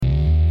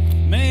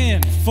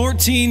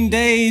14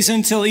 days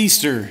until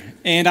Easter,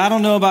 and I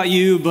don't know about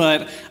you,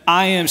 but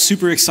I am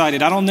super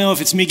excited. I don't know if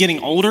it's me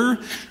getting older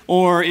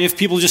or if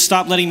people just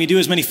stop letting me do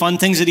as many fun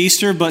things at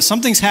Easter, but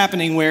something's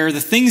happening where the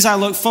things I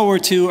look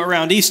forward to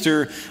around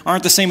Easter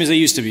aren't the same as they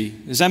used to be.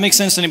 Does that make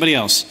sense to anybody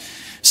else?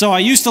 So I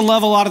used to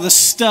love a lot of the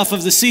stuff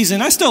of the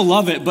season. I still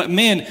love it, but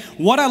man,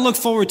 what I look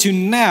forward to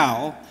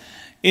now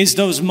is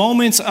those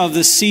moments of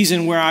the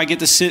season where I get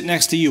to sit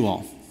next to you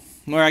all,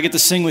 where I get to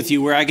sing with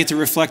you, where I get to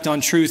reflect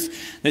on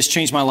truth that's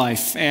changed my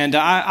life. And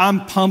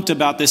I'm pumped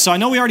about this. So I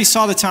know we already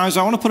saw the times,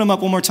 but I want to put them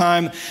up one more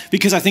time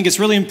because I think it's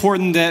really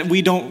important that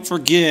we don't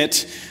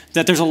forget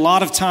that there's a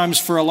lot of times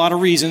for a lot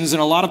of reasons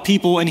and a lot of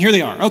people, and here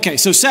they are. Okay,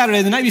 so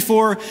Saturday, the night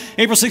before,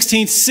 April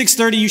 16th,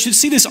 6:30, you should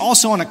see this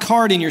also on a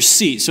card in your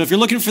seat. So if you're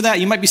looking for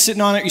that, you might be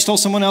sitting on it, you stole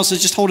someone else's,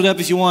 just hold it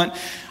up if you want.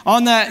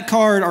 On that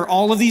card are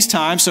all of these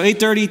times, so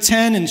 8:30,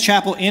 10 in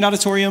chapel and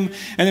auditorium,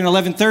 and then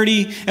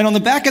 11:30. And on the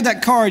back of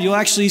that card, you'll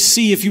actually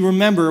see, if you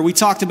remember, we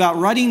talked about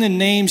writing the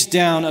names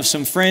down of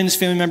some friends,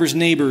 family members,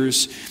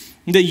 neighbors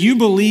that you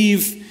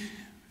believe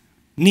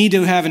need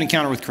to have an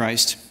encounter with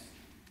Christ.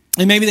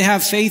 And maybe they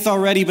have faith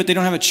already, but they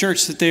don't have a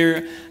church that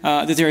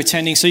they're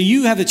attending. So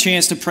you have the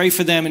chance to pray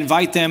for them,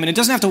 invite them, and it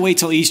doesn't have to wait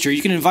till Easter.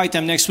 You can invite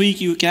them next week.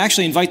 You can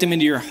actually invite them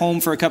into your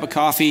home for a cup of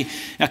coffee,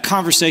 a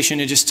conversation,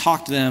 and just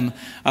talk to them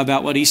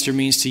about what Easter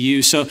means to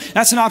you. So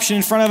that's an option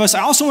in front of us.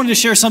 I also wanted to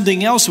share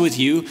something else with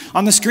you.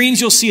 On the screens,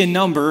 you'll see a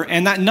number,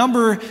 and that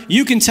number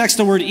you can text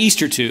the word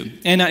Easter to.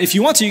 And if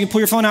you want to, you can pull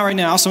your phone out right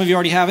now. Some of you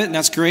already have it, and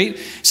that's great.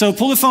 So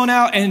pull the phone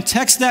out and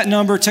text that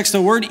number. Text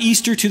the word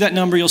Easter to that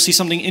number. You'll see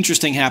something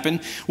interesting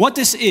happen. What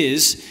this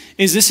is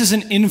this is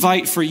an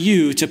invite for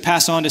you to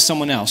pass on to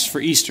someone else for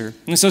Easter.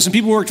 And so some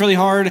people worked really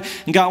hard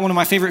and got one of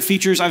my favorite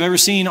features I've ever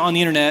seen on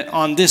the internet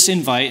on this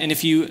invite. And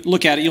if you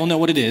look at it, you'll know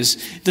what it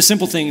is. The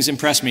simple things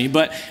impress me.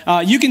 But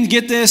you can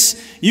get this.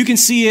 You can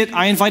see it.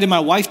 I invited my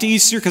wife to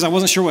Easter because I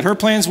wasn't sure what her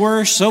plans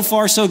were. So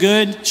far, so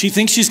good. She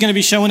thinks she's going to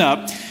be showing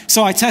up.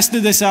 So I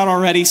tested this out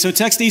already. So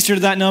text Easter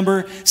to that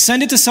number.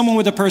 Send it to someone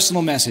with a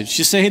personal message.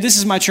 Just say, hey, this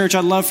is my church.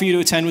 I'd love for you to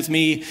attend with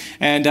me.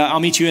 And I'll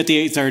meet you at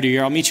the 8:30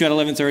 or I'll meet you at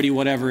 11:30,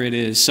 whatever it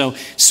is. So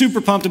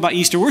super pumped about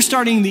Easter. We're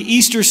starting the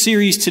Easter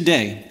series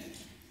today.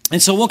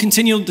 And so we'll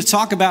continue to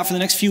talk about for the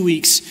next few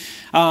weeks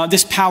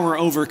this power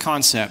over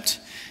concept.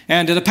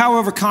 And the power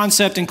over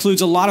concept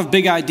includes a lot of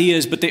big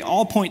ideas, but they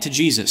all point to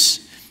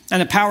Jesus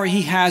and the power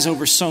he has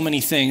over so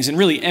many things and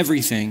really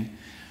everything.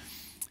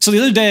 So the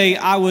other day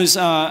I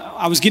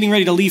was getting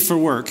ready to leave for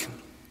work,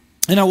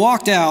 and I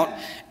walked out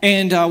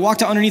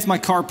underneath my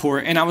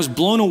carport, and I was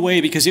blown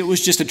away because it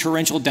was just a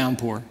torrential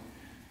downpour.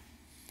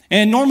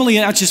 And normally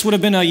I just would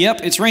have been yep,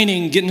 it's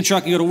raining, get in the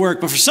truck and go to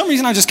work. But for some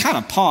reason I just kind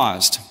of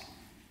paused.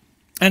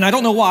 And I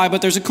don't know why, but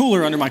there's a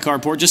cooler under my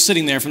carport just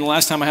sitting there from the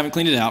last time I haven't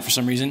cleaned it out for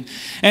some reason.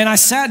 And I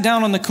sat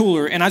down on the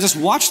cooler and I just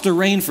watched the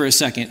rain for a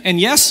second. And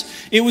yes,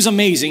 it was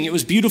amazing. It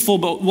was beautiful.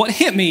 But what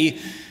hit me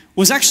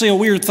was actually a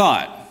weird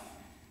thought.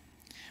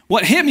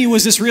 What hit me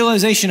was this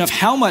realization of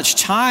how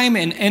much time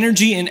and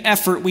energy and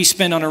effort we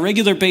spend on a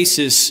regular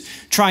basis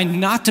trying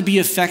not to be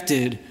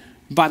affected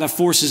by the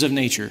forces of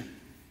nature.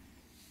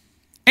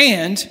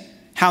 And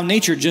how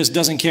nature just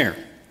doesn't care.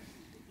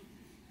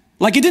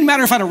 Like, it didn't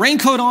matter if I had a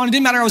raincoat on. It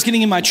didn't matter I was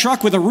getting in my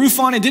truck with a roof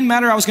on. It didn't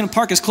matter I was going to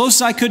park as close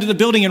as I could to the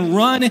building and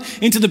run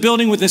into the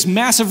building with this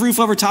massive roof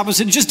over top of us.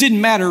 It just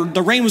didn't matter.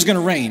 The rain was going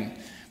to rain,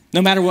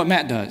 no matter what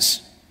Matt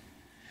does.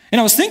 And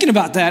I was thinking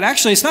about that.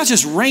 Actually, it's not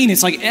just rain.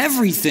 It's like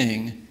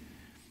everything.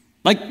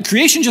 Like,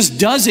 creation just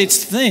does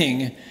its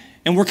thing,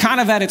 and we're kind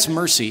of at its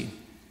mercy.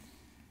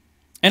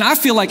 And I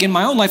feel like in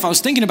my own life, I was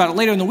thinking about it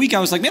later in the week.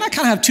 I was like, man, I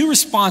kind of have two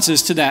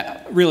responses to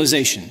that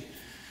realization.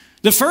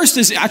 The first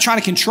is I try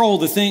to control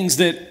the things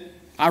that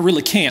I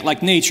really can't,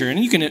 like nature. And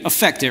you can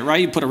affect it,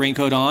 right? You put a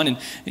raincoat on and,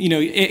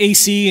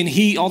 AC and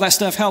heat, all that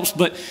stuff helps.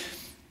 But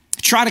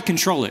try to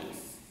control it.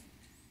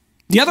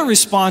 The other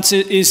response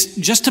is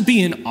just to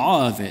be in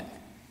awe of it.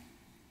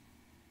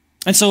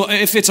 And so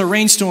if it's a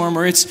rainstorm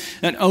or it's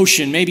an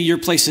ocean, maybe your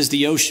place is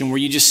the ocean where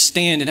you just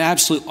stand in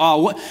absolute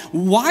awe.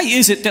 Why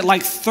is it that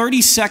like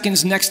 30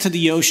 seconds next to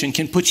the ocean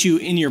can put you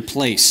in your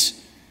place?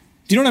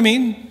 Do you know what I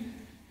mean?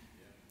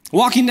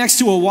 Walking next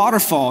to a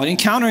waterfall and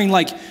encountering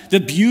like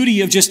the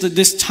beauty of just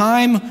this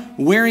time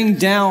wearing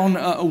down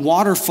a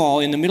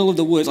waterfall in the middle of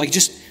the woods. Like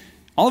just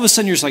all of a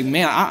sudden you're just like,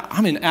 man,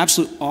 I'm in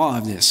absolute awe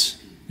of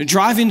this. You're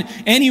driving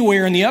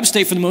anywhere in the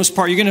upstate for the most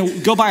part. You're going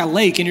to go by a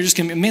lake and you're just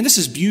going to, man, this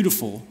is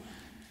beautiful.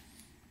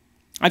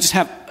 I just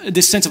have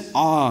this sense of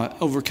awe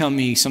overcome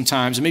me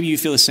sometimes, and maybe you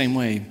feel the same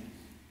way.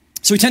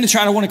 So we tend to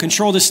try to want to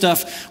control this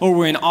stuff, or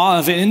we're in awe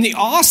of it. And the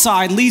awe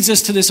side leads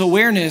us to this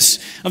awareness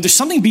of there's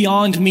something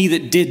beyond me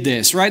that did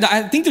this, right?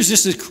 I think there's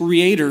just this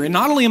creator, and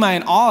not only am I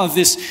in awe of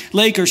this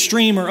lake or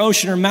stream or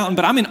ocean or mountain,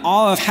 but I'm in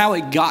awe of how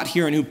it got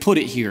here and who put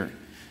it here.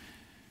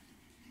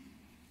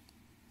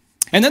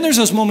 And then there's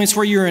those moments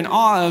where you're in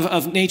awe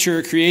of nature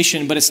or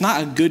creation, but it's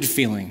not a good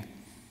feeling.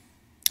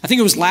 I think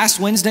it was last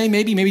Wednesday,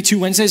 maybe 2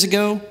 Wednesdays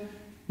ago,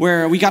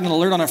 where we got an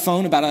alert on our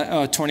phone about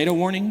a tornado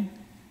warning.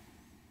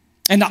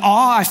 And the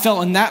awe I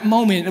felt in that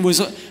moment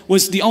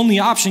was the only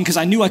option because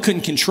I knew I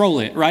couldn't control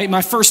it, right?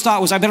 My first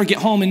thought was I better get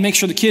home and make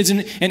sure the kids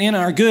and Anna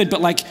are good,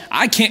 but like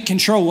I can't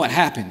control what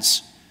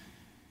happens.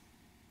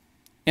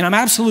 And I'm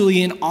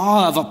absolutely in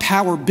awe of a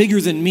power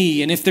bigger than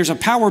me. And if there's a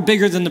power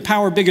bigger than the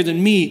power bigger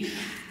than me,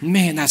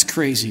 man, that's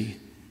crazy.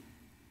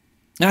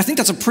 And I think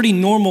that's a pretty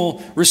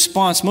normal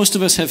response most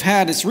of us have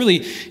had.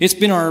 It's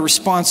been our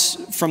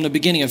response from the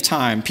beginning of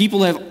time.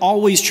 People have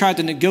always tried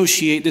to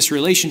negotiate this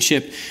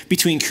relationship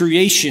between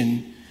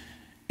creation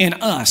and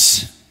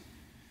us.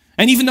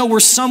 And even though we're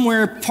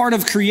somewhere part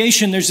of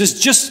creation, there's this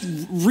just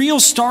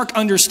real stark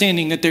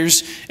understanding that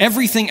there's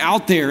everything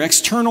out there,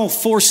 external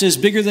forces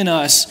bigger than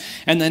us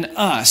and then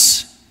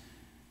us.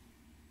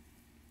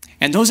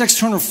 And those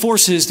external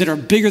forces that are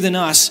bigger than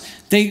us,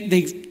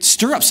 they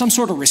stir up some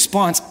sort of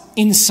response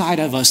inside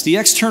of us. The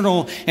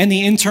external and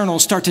the internal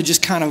start to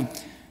just kind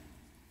of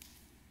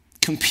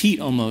compete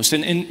almost.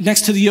 And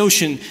next to the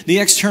ocean, the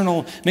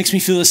external makes me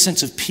feel a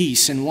sense of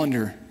peace and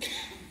wonder.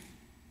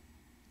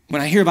 When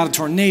I hear about a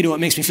tornado, it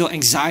makes me feel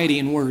anxiety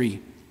and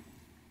worry.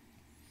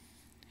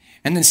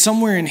 And then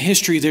somewhere in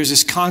history, there's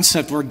this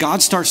concept where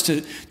God starts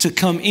to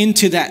come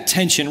into that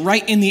tension,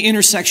 right in the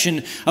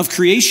intersection of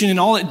creation and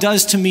all it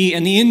does to me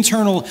and the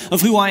internal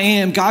of who I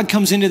am. God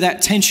comes into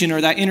that tension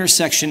or that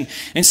intersection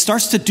and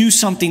starts to do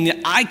something that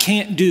I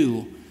can't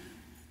do.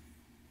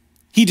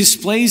 He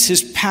displays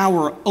his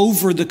power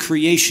over the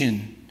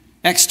creation,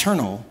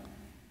 external,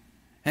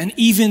 and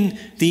even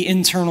the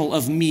internal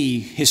of me,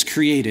 his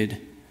created.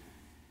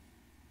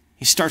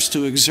 He starts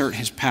to exert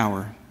his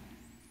power.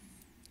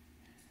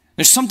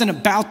 There's something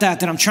about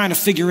that I'm trying to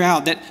figure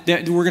out that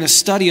we're going to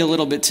study a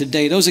little bit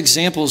today. Those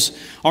examples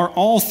are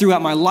all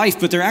throughout my life,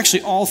 but they're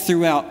actually all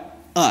throughout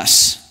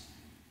us.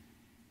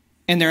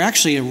 And they're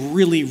actually a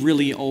really,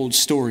 really old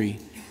story.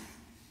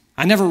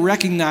 I never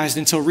recognized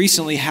until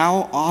recently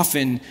how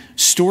often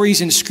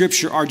stories in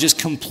Scripture are just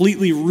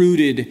completely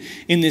rooted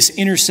in this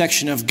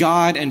intersection of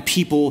God and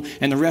people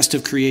and the rest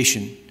of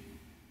creation.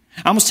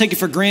 I almost take it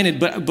for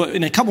granted, but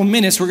in a couple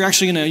minutes, you're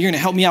going to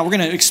help me out. We're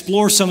going to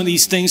explore some of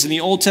these things in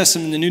the Old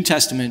Testament and the New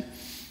Testament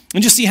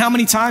and just see how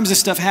many times this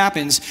stuff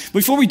happens.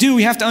 Before we do,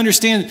 we have to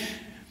understand,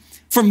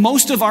 for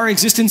most of our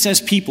existence as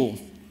people,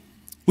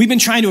 we've been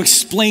trying to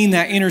explain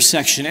that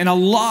intersection. And a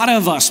lot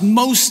of us,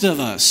 most of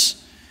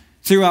us,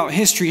 throughout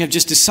history have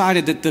just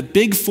decided that the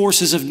big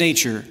forces of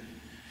nature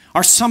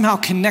are somehow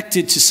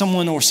connected to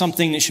someone or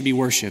something that should be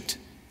worshiped.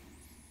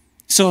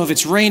 So if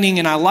it's raining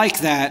and I like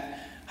that,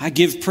 I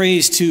give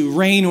praise to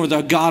rain or the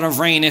God of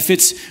rain. If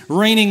it's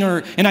raining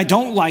and I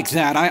don't like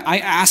that, I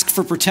ask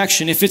for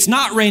protection. If it's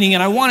not raining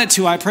and I want it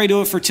to, I pray to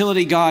a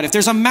fertility God. If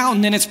there's a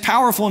mountain and it's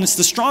powerful and it's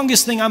the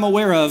strongest thing I'm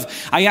aware of,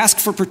 I ask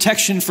for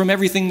protection from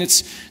everything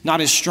that's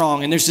not as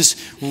strong. And there's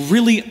this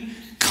really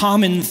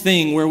common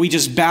thing where we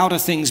just bow to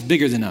things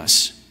bigger than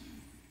us.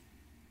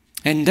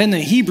 And then the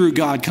Hebrew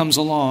God comes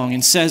along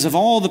and says, of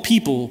all the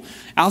people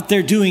out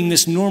there doing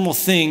this normal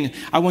thing,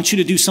 I want you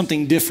to do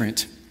something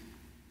different.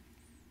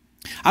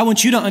 I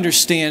want you to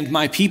understand,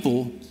 my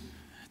people,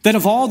 that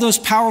of all those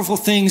powerful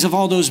things, of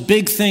all those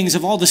big things,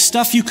 of all the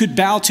stuff you could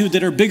bow to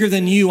that are bigger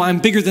than you, I'm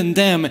bigger than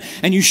them,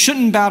 and you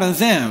shouldn't bow to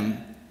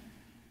them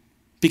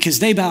because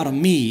they bow to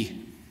me.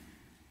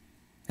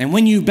 And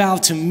when you bow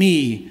to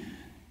me,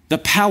 the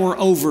power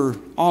over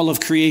all of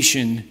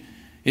creation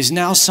is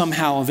now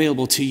somehow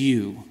available to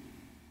you.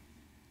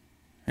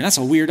 And that's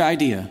a weird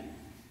idea.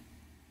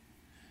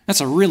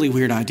 That's a really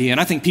weird idea. And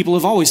I think people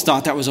have always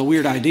thought that was a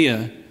weird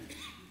idea.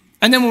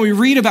 And then when we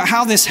read about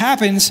how this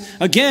happens,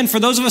 again, for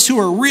those of us who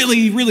are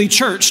really, really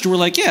churched, we're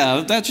like,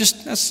 yeah,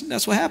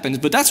 that's what happens.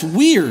 But that's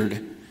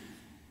weird.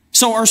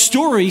 So our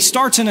story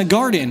starts in a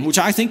garden, which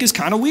I think is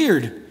kind of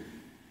weird.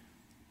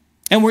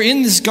 And we're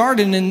in this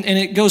garden and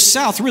it goes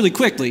south really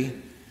quickly.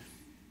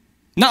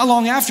 Not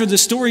long after, the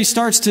story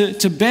starts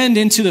to bend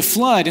into the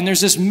flood, and there's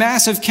this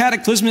massive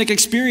cataclysmic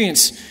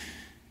experience.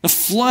 The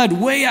flood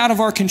way out of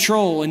our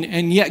control,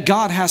 and yet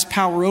God has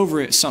power over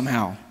it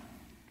somehow.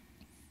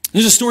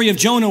 There's a story of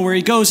Jonah where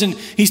he goes and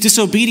he's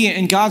disobedient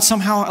and God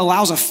somehow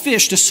allows a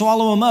fish to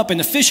swallow him up. And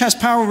the fish has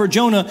power over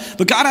Jonah,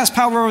 but God has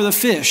power over the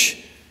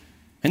fish.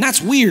 And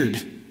that's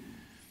weird.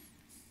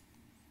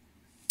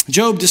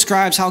 Job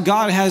describes how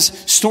God has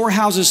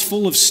storehouses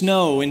full of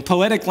snow. In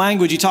poetic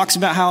language, he talks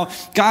about how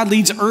God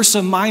leads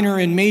Ursa Minor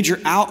and Major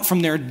out from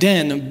their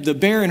den, the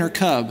bear and her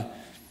cub.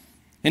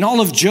 And all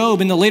of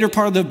Job in the later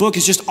part of the book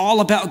is just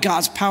all about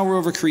God's power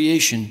over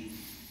creation.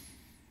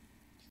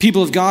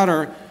 People of God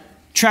are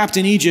trapped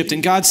in Egypt,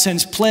 and God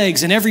sends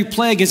plagues, and every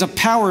plague is a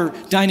power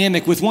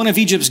dynamic with one of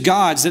Egypt's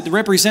gods that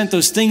represent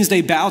those things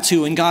they bow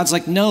to, and God's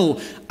like,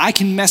 no, I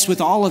can mess with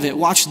all of it.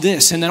 Watch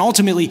this. And then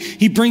ultimately,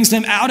 he brings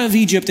them out of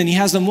Egypt, and he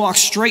has them walk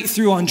straight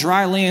through on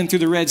dry land through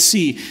the Red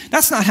Sea.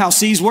 That's not how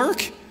seas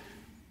work,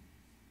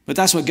 but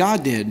that's what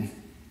God did.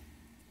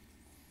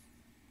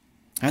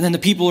 And then the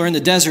people are in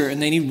the desert,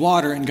 and they need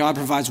water, and God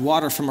provides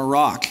water from a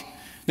rock.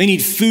 They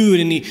need food,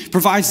 and he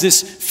provides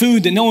this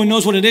food that no one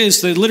knows what it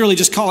is. They literally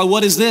just call it,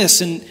 what is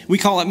this? And we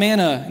call it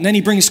manna. And then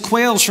he brings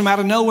quails from out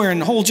of nowhere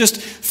and whole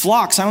just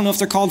flocks. I don't know if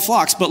they're called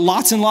flocks, but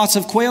lots and lots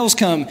of quails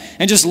come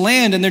and just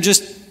land, and they're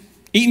just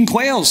eating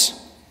quails.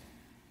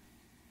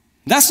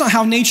 That's not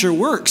how nature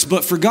works,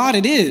 but for God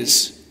it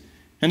is.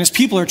 And as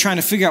people are trying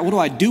to figure out, what do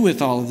I do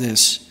with all of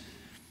this?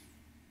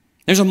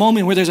 There's a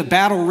moment where there's a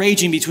battle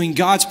raging between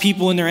God's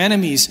people and their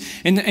enemies.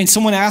 And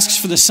someone asks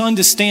for the sun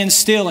to stand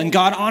still, and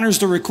God honors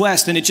the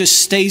request, and it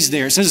just stays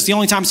there. It says it's the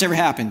only time it's ever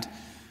happened.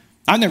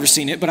 I've never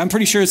seen it, but I'm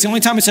pretty sure it's the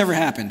only time it's ever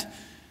happened.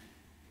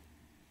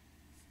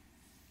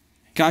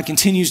 God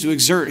continues to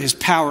exert his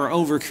power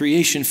over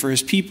creation for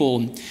his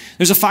people.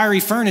 There's a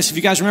fiery furnace. If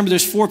you guys remember,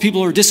 there's 4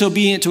 people who are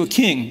disobedient to a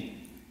king,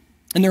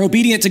 and they're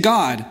obedient to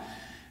God.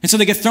 And so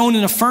they get thrown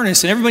in a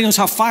furnace, and everybody knows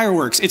how fire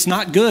works. It's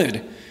not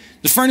good.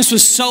 The furnace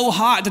was so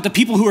hot that the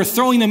people who are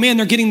throwing them in,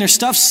 they're getting their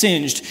stuff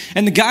singed.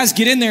 And the guys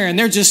get in there and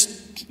they're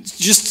just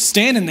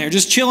standing there,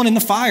 just chilling in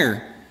the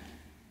fire.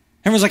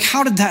 Everyone's like,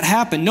 how did that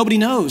happen? Nobody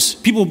knows.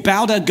 People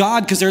bow to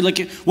God because they're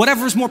like,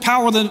 whatever is more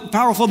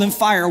powerful than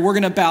fire, we're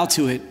going to bow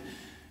to it.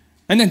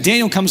 And then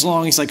Daniel comes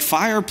along. He's like,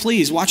 fire,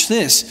 please, watch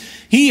this.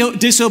 He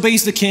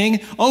disobeys the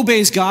king,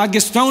 obeys God,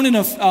 gets thrown in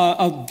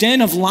a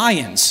den of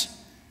lions.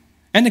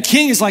 And the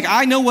king is like,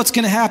 I know what's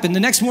going to happen.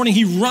 The next morning,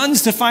 he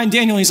runs to find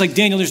Daniel. And he's like,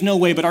 Daniel, there's no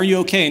way, but are you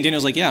okay? And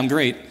Daniel's like, yeah, I'm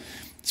great.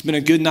 It's been a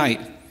good night.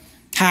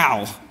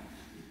 How?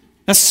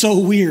 That's so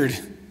weird.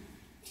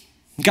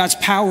 God's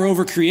power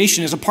over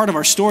creation is a part of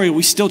our story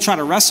we still try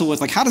to wrestle with.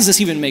 Like, how does this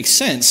even make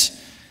sense?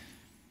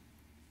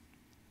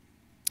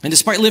 And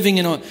despite living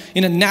in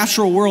a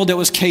natural world that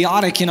was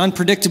chaotic and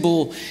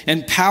unpredictable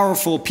and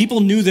powerful, people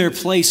knew their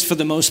place for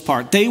the most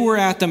part. They were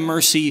at the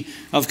mercy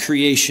of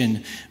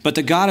creation. But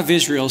the God of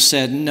Israel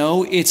said,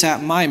 no, it's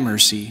at my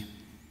mercy.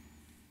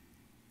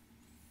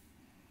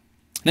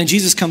 Then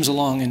Jesus comes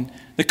along, and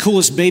the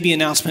coolest baby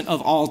announcement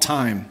of all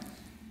time.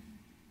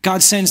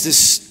 God sends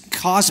this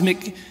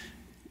cosmic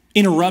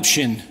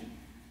interruption.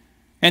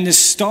 And this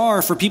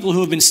star, for people who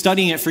have been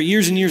studying it for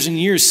years and years and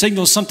years,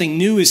 signals something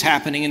new is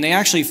happening, and they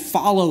actually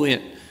follow it.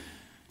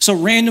 So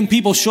random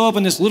people show up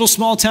in this little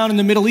small town in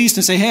the Middle East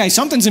and say, hey,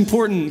 something's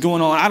important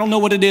going on. I don't know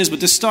what it is, but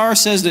this star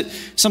says that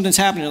something's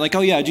happening. They're like,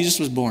 oh yeah, Jesus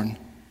was born.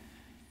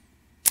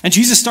 And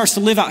Jesus starts to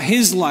live out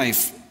his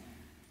life.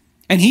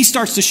 And he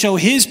starts to show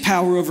his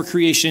power over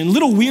creation in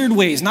little weird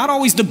ways. Not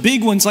always the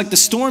big ones like the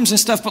storms and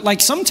stuff, but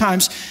like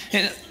sometimes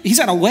he's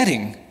at a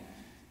wedding,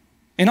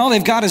 and all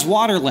they've got is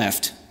water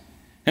left.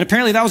 And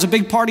apparently that was a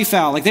big party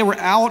foul. Like they were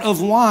out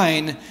of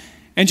wine,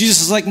 and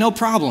Jesus is like, no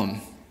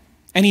problem.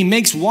 And he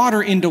makes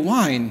water into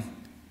wine.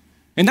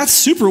 And that's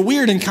super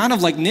weird and kind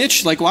of like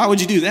niche. Like, why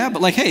would you do that?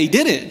 But like, hey, he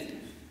did it.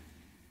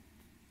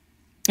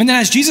 And then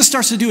as Jesus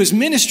starts to do his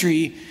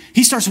ministry,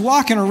 he starts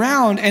walking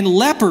around, and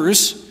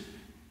lepers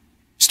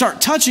start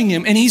touching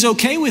him, and he's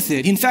okay with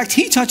it. In fact,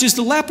 he touches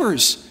the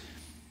lepers.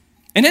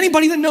 And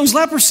anybody that knows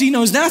leprosy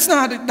knows that's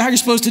not how you're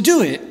supposed to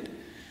do it.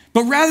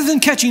 But rather than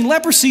catching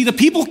leprosy, the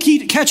people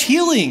catch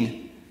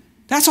healing.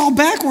 That's all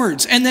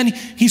backwards. And then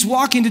he's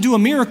walking to do a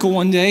miracle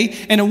one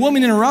day, and a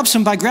woman interrupts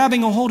him by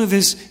grabbing a hold of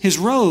his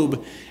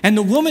robe. And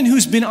the woman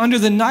who's been under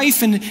the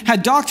knife and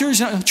had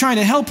doctors trying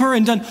to help her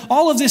and done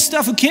all of this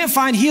stuff, who can't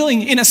find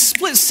healing, in a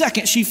split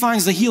second, she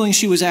finds the healing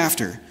she was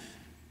after.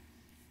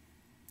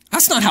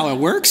 That's not how it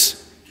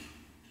works.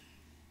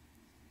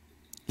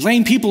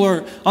 Lame people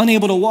are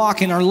unable to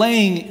walk and are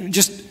laying,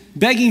 just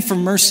begging for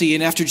mercy,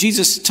 and after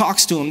Jesus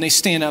talks to them, they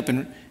stand up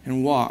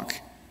and walk.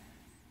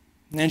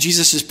 And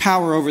Jesus'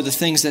 power over the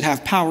things that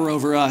have power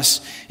over us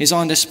is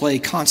on display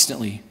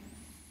constantly.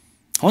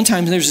 One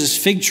time there's this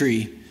fig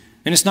tree,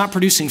 and it's not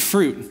producing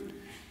fruit,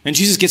 and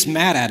Jesus gets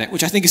mad at it,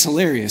 which I think is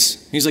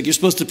hilarious. He's like, you're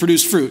supposed to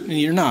produce fruit, and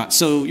you're not,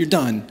 so you're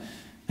done.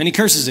 And he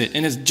curses it,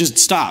 and it just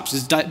stops.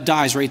 It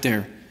dies right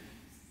there.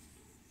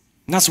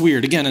 And that's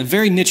weird. Again, a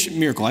very niche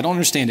miracle. I don't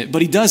understand it,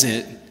 but he does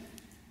it.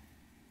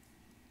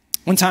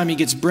 One time he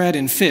gets bread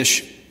and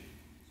fish,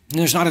 and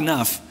there's not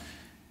enough.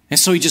 And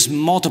so he just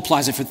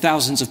multiplies it for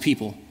thousands of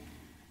people.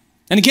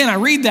 And again, I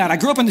read that. I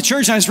grew up in the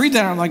church, and I just read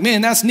that, and I'm like,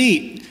 man, that's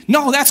neat.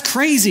 No, that's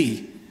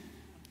crazy.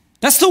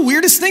 That's the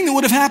weirdest thing that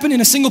would have happened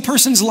in a single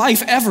person's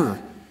life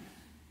ever.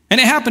 And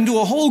it happened to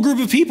a whole group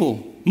of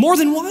people, more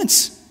than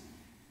once.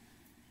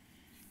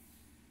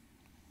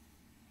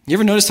 You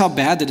ever noticed how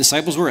bad the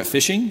disciples were at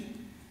fishing?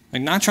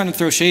 Like, not trying to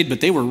throw shade,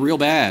 but they were real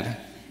bad.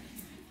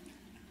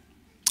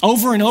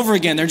 Over and over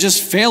again, they're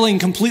just failing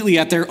completely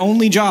at their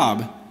only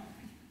job.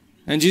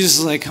 And Jesus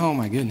is like, oh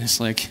my goodness,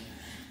 like,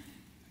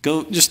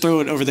 go just throw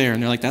it over there.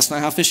 And they're like, that's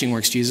not how fishing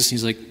works, Jesus.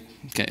 He's like,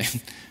 okay,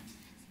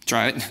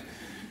 try it.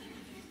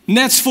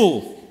 Net's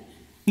full.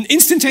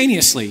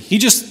 Instantaneously. He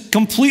just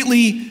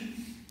completely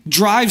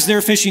drives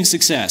their fishing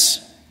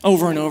success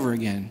over and over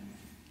again.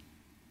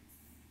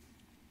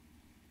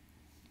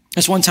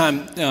 This one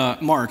time,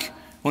 Mark,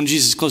 one of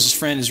Jesus' closest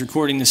friends, is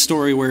recording this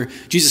story where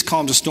Jesus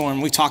calms a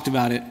storm. We talked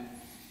about it.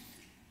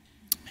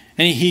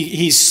 And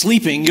he's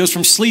sleeping. He goes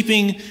from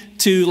sleeping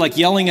to like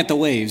yelling at the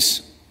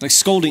waves, like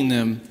scolding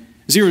them.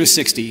 0 to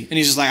 60. And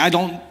he's just like, I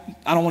don't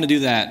want to do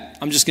that.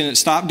 I'm just going to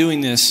stop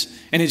doing this.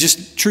 And it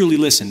just truly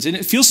listens. And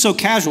it feels so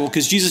casual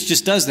because Jesus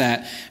just does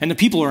that. And the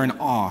people are in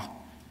awe.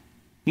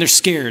 And they're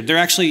scared. They're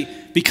actually,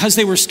 because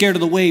they were scared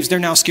of the waves, they're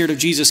now scared of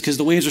Jesus because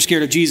the waves are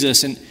scared of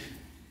Jesus. And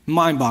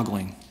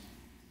mind-boggling.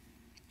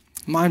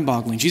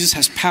 Mind-boggling. Jesus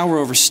has power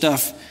over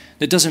stuff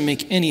that doesn't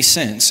make any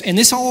sense. And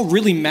this all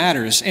really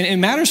matters. And it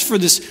matters for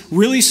this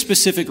really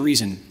specific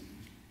reason.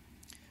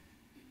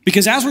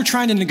 Because as we're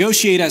trying to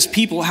negotiate as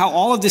people how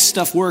all of this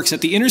stuff works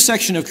at the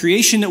intersection of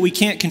creation that we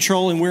can't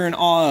control and we're in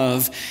awe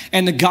of,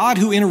 and the God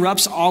who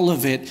interrupts all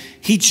of it,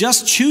 he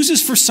just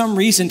chooses for some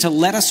reason to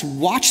let us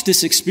watch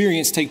this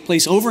experience take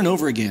place over and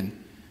over again.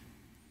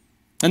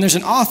 And there's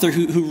an author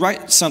who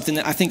writes something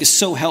that I think is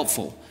so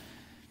helpful.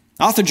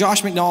 Author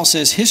Josh McDowell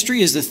says,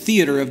 history is the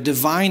theater of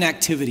divine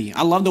activity.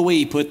 I love the way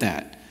he put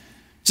that.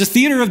 It's a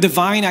theater of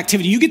divine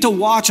activity. You get to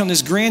watch on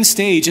this grand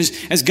stage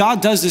as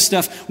God does this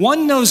stuff.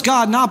 One knows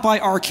God not by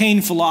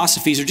arcane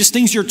philosophies or just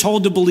things you're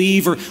told to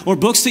believe or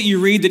books that you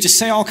read that just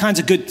say all kinds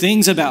of good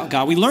things about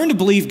God. We learn to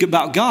believe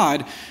about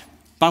God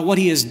by what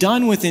he has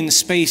done within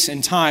space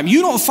and time.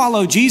 You don't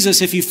follow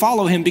Jesus if you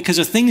follow him because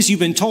of things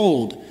you've been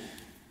told,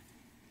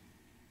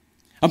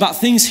 about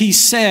things he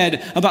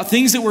said, about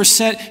things that were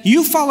said.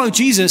 You follow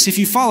Jesus if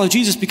you follow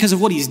Jesus because of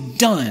what he's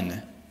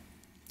done.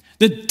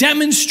 The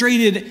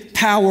demonstrated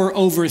power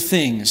over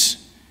things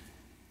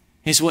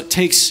is what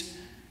takes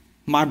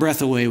my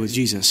breath away with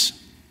Jesus.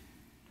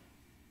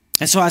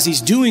 And so as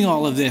he's doing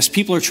all of this,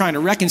 people are trying to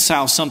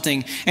reconcile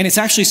something, and it's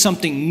actually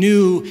something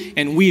new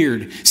and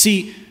weird.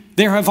 See,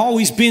 there have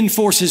always been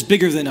forces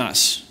bigger than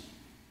us.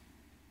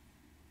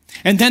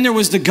 And then there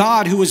was the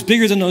God who was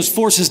bigger than those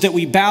forces that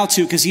we bow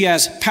to because he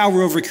has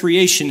power over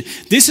creation.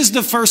 This is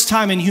the first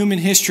time in human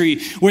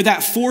history where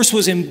that force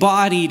was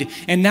embodied,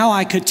 and now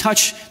I could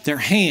touch their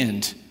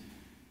hand.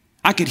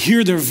 I could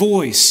hear their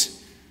voice.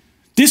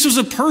 This was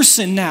a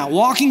person now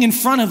walking in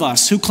front of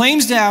us who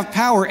claims to have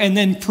power and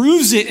then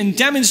proves it and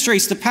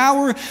demonstrates the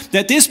power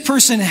that this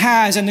person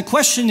has. And the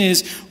question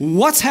is,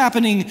 what's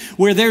happening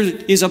where there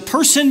is a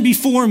person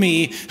before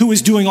me who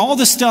is doing all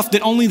the stuff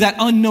that only that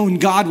unknown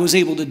God was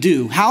able to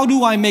do? How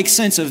do I make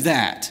sense of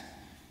that?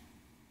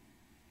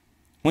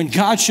 When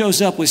God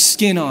shows up with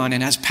skin on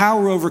and has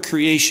power over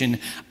creation,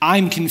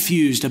 I'm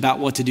confused about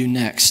what to do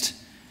next.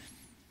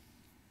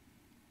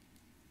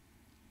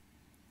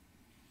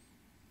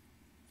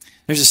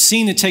 There's a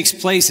scene that takes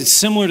place. It's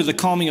similar to the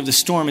calming of the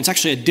storm. It's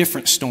actually a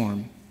different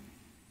storm.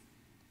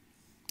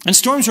 And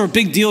storms were a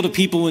big deal to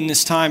people in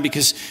this time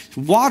because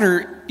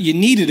water, you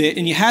needed it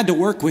and you had to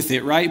work with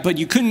it, right? But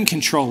you couldn't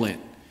control it.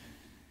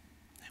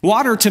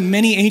 Water to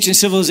many ancient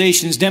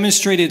civilizations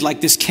demonstrated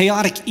like this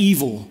chaotic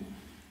evil.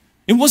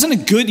 It wasn't a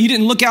good, you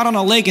didn't look out on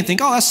a lake and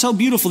think, oh, that's so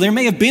beautiful. There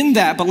may have been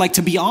that, but like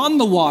to be on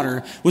the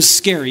water was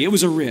scary. It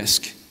was a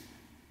risk.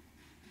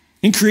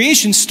 In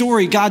creation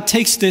story, God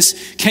takes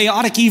this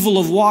chaotic evil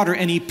of water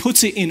and he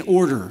puts it in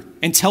order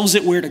and tells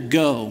it where to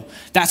go.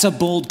 That's a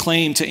bold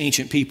claim to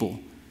ancient people.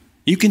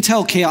 You can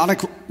tell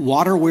chaotic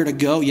water where to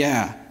go?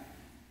 Yeah.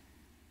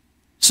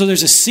 So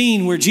there's a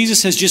scene where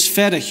Jesus has just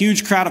fed a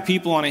huge crowd of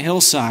people on a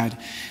hillside,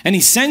 and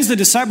he sends the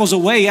disciples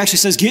away. He actually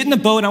says, get in the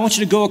boat, and I want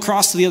you to go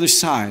across to the other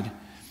side.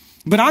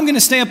 But I'm going to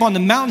stay up on the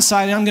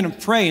mountainside and I'm going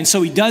to pray. And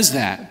so he does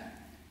that.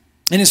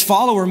 And his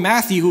follower,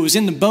 Matthew, who was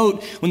in the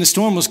boat when the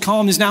storm was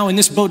calm, is now in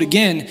this boat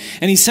again.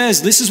 And he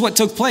says, this is what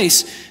took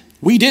place.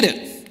 We did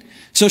it.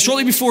 So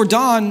shortly before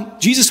dawn,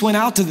 Jesus went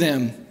out to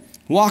them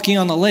walking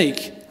on the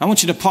lake. I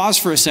want you to pause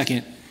for a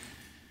second.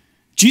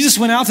 Jesus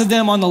went out to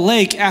them on the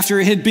lake after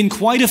it had been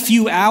quite a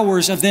few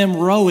hours of them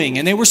rowing.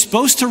 And they were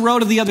supposed to row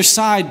to the other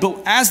side.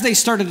 But as they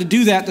started to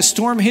do that, the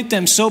storm hit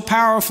them so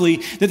powerfully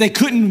that they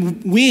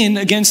couldn't win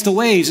against the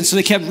waves. And so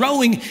they kept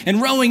rowing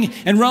and rowing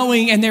and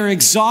rowing, and they're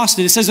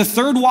exhausted. It says a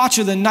third watch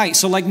of the night.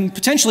 So like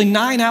potentially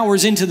 9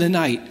 hours into the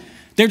night,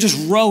 they're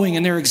just rowing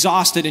and they're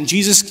exhausted. And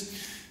Jesus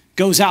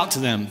goes out to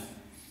them.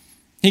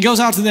 He goes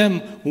out to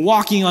them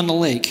walking on the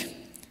lake.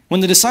 When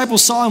the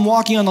disciples saw him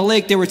walking on the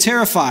lake, they were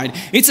terrified.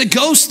 It's a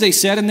ghost, they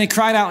said, and they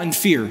cried out in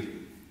fear.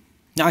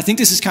 Now, I think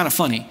this is kind of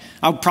funny.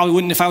 I probably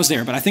wouldn't if I was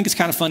there, but I think it's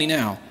kind of funny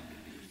now.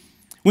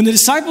 When the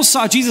disciples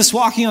saw Jesus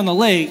walking on the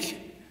lake,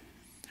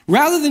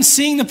 rather than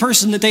seeing the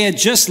person that they had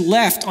just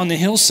left on the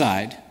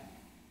hillside,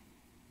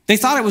 they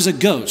thought it was a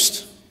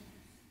ghost.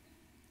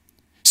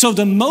 So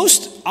the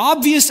most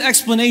obvious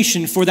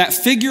explanation for that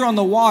figure on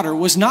the water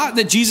was not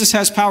that Jesus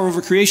has power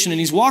over creation and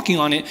he's walking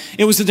on it.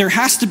 It was that there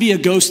has to be a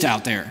ghost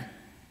out there.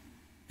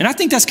 And I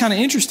think that's kind of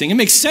interesting. It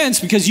makes sense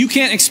because you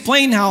can't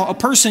explain how a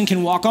person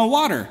can walk on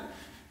water.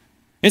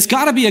 It's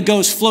got to be a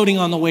ghost floating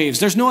on the waves.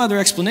 There's no other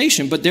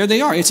explanation, but there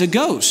they are. It's a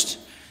ghost.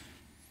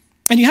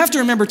 And you have to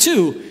remember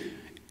too,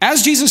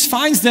 as Jesus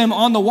finds them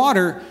on the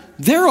water,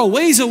 they're a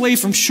ways away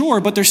from shore,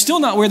 but they're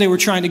still not where they were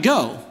trying to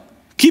go.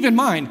 Keep in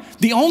mind,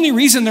 the only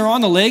reason they're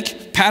on the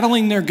lake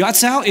paddling their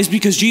guts out is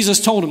because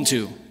Jesus told them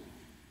to.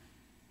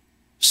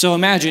 So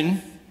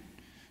imagine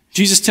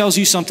Jesus tells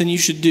you something you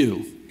should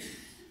do.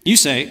 You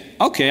say,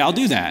 okay, I'll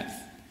do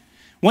that.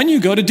 When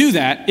you go to do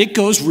that, it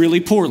goes really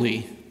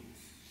poorly.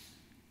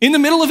 In the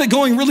middle of it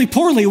going really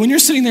poorly, when you're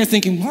sitting there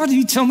thinking, why did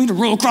he tell me to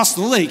row across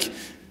the lake?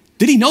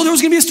 Did he know there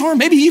was going to be a storm?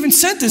 Maybe he even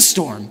sent this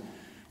storm.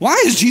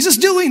 Why is Jesus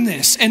doing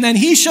this? And then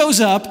he shows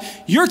up,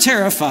 you're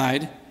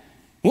terrified.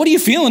 What are you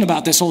feeling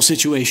about this whole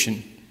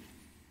situation?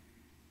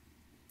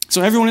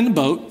 So everyone in the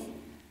boat,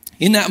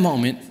 in that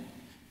moment,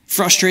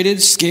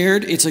 frustrated,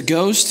 scared, it's a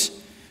ghost.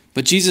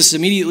 But Jesus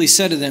immediately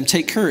said to them,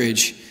 take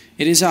courage,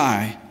 it is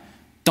I,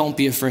 don't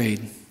be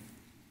afraid.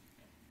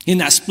 In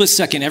that split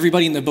second,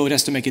 everybody in the boat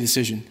has to make a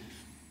decision.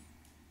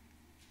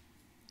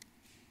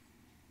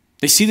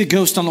 They see the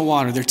ghost on the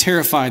water. They're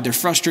terrified. They're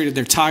frustrated.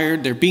 They're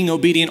tired. They're being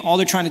obedient. All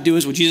they're trying to do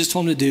is what Jesus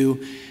told them to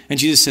do. And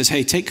Jesus says,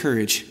 hey, take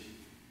courage.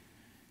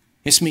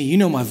 It's me. You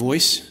know my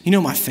voice. You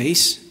know my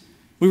face.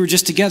 We were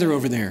just together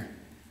over there.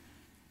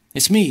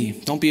 It's me.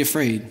 Don't be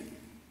afraid.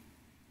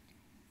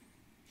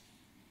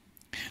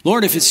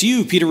 Lord, if it's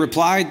you, Peter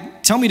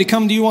replied, tell me to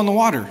come to you on the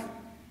water.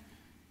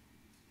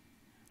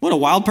 What a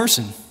wild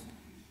person.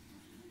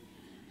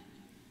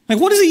 Like,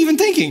 what is he even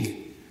thinking?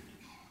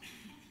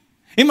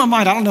 In my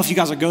mind, I don't know if you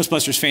guys are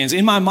Ghostbusters fans.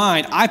 In my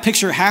mind, I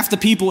picture half the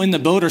people in the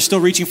boat are still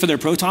reaching for their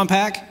proton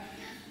pack.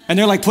 And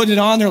they're like putting it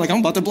on. They're like, I'm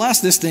about to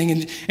blast this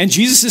thing. And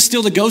Jesus is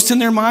still the ghost in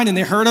their mind. And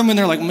they heard him. And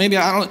they're like, maybe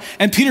I don't.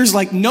 And Peter's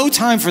like, no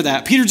time for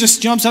that. Peter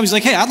just jumps up. He's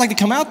like, hey, I'd like to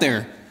come out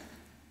there.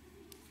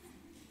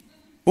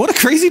 What a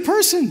crazy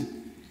person.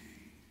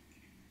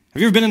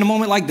 Have you ever been in a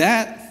moment like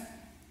that?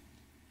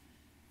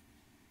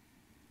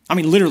 I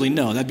mean, literally,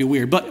 no. That'd be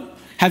weird. But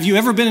have you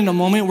ever been in a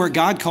moment where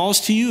God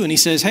calls to you and he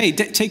says, hey,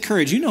 take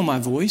courage. You know my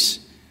voice.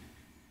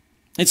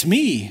 It's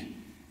me.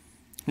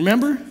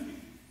 Remember?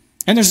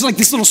 And there's like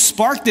this little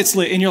spark that's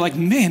lit and you're like,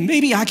 man,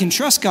 maybe I can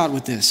trust God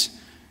with this.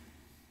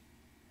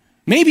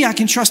 Maybe I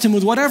can trust him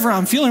with whatever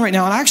I'm feeling right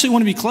now. And I actually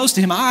want to be close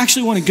to him. I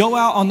actually want to go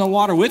out on the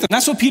water with him.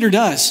 That's what Peter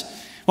does.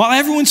 While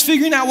everyone's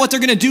figuring out what they're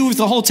going to do with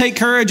the whole take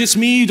courage, it's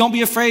me, don't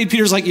be afraid.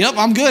 Peter's like, yep,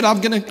 I'm good.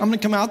 I'm going to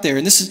come out there.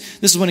 And this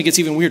is when it gets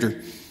even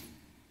weirder.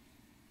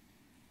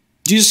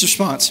 Jesus'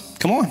 response,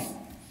 come on.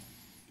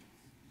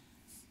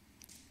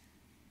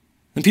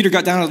 Then Peter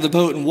got down out of the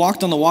boat and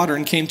walked on the water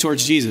and came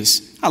towards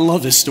Jesus. I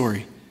love this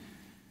story.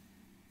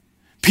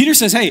 Peter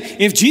says, hey,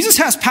 if Jesus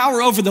has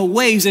power over the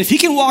waves, if he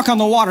can walk on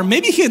the water,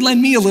 maybe he could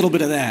lend me a little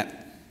bit of that.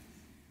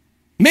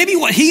 Maybe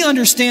what he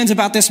understands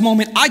about this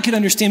moment, I could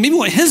understand. Maybe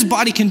what his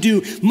body can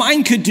do,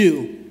 mine could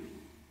do.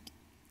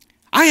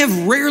 I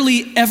have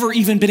rarely ever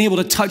even been able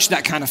to touch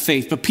that kind of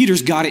faith, but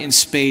Peter's got it in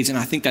spades, and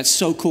I think that's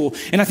so cool.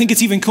 And I think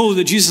it's even cooler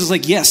that Jesus is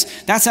like,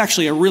 yes, that's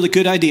actually a really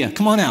good idea.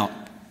 Come on out.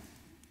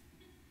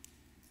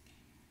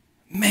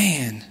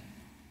 Man.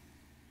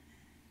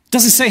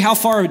 Doesn't say how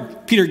far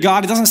Peter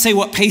got. It doesn't say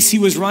what pace he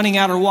was running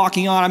at or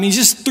walking on. I mean, he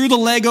just threw the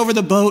leg over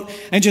the boat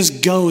and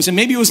just goes. And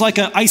maybe it was like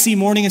an icy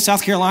morning in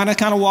South Carolina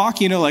kind of walk,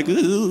 like,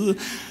 ugh.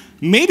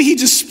 Maybe he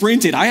just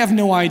sprinted. I have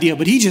no idea,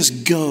 but he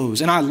just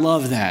goes. And I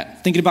love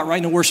that. Thinking about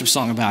writing a worship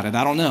song about it.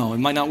 I don't know. It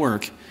might not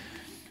work.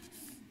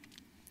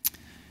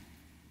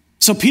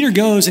 So Peter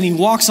goes and he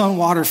walks on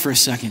water for a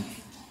second.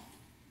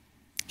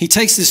 He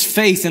takes this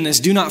faith and this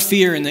do not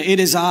fear and the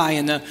it is I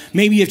and the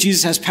maybe if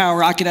Jesus has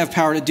power, I could have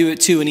power to do it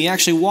too. And he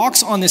actually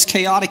walks on this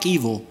chaotic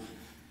evil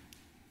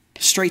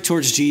straight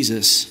towards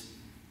Jesus.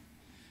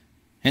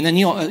 And then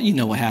you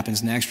know what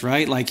happens next,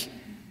 right? Like,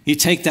 you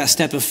take that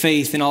step of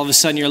faith and all of a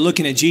sudden you're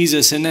looking at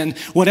Jesus and then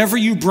whatever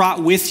you brought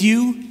with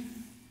you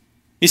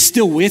is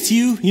still with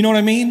you. You know what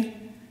I mean?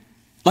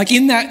 Like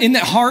in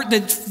that heart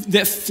that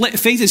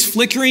faith is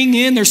flickering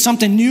in, there's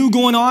something new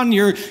going on.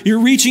 You're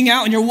reaching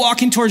out and you're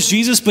walking towards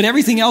Jesus, but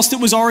everything else that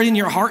was already in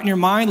your heart and your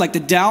mind, like the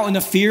doubt and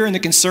the fear and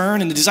the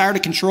concern and the desire to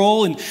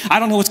control and I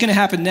don't know what's going to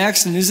happen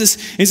next. And is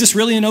this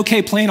really an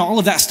okay plan? All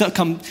of that stuff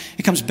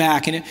comes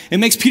back and it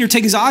makes Peter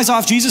take his eyes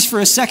off Jesus for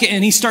a second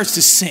and he starts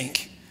to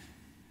sink.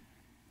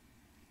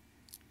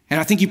 And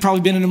I think you've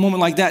probably been in a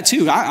moment like that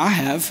too. I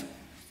have.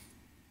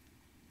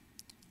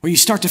 Where you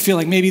start to feel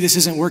like maybe this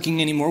isn't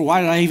working anymore.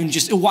 Why did I even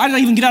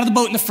get out of the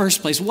boat in the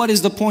first place? What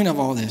is the point of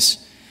all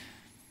this?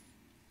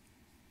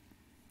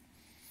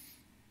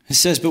 It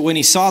says, but when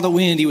he saw the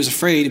wind, he was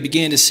afraid. He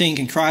began to sink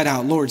and cried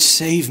out, Lord,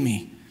 save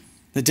me.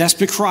 The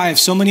desperate cry of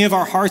so many of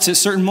our hearts at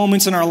certain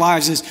moments in our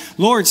lives is,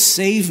 Lord,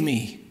 save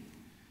me.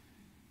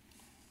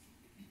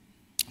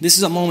 This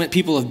is a moment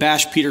people have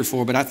bashed Peter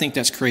for, but I think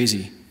that's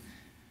crazy.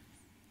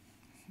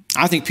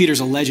 I think Peter's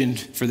a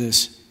legend for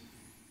this.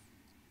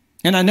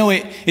 And I know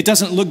it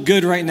doesn't look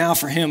good right now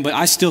for him, but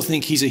I still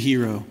think he's a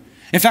hero.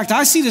 In fact,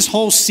 I see this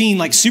whole scene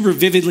like super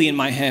vividly in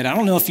my head. I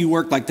don't know if you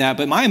work like that,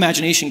 but my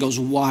imagination goes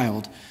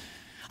wild.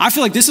 I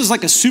feel like this is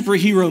like a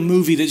superhero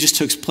movie that just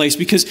took place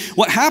because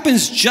what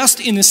happens just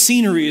in the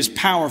scenery is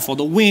powerful.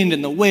 The wind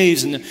and the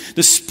waves and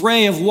the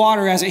spray of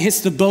water as it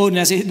hits the boat and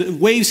as the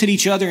waves hit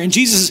each other. And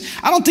Jesus,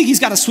 I don't think he's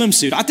got a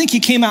swimsuit. I think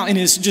he came out in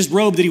his just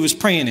robe that he was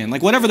praying in.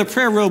 Like whatever the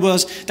prayer robe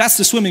was, that's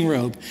the swimming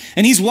robe.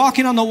 And he's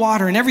walking on the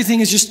water and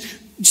everything is just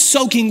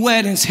soaking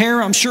wet and his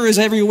hair, I'm sure, is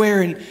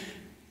everywhere. And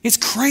it's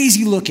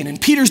crazy looking. And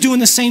Peter's doing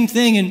the same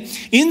thing. And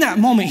in that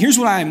moment, here's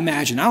what I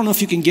imagine. I don't know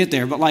if you can get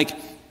there, but like,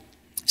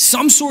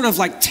 some sort of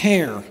like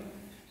tear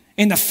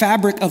in the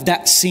fabric of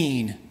that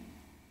scene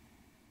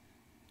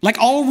Like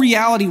all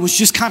reality was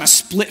just kind of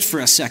split for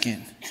a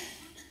second.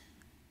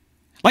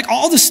 Like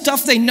all the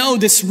stuff they know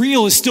that's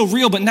real is still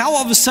real, but now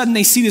all of a sudden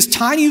they see this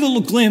tiny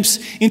little glimpse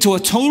into a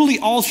totally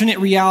alternate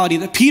reality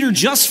that Peter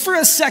just for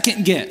a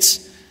second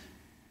gets.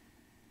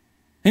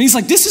 And he's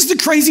like, this is the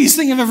craziest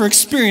thing I've ever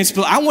experienced,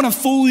 but I want to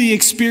fully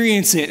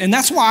experience it. And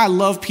that's why I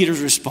love Peter's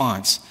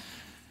response.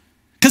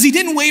 Because he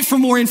didn't wait for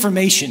more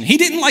information. He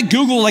didn't like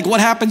Google like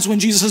what happens when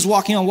Jesus is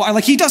walking on water.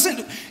 Like he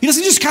doesn't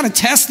just kind of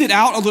test it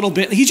out a little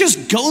bit. He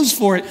just goes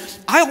for it.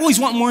 I always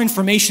want more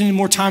information and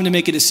more time to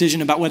make a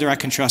decision about whether I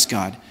can trust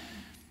God.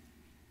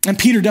 And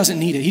Peter doesn't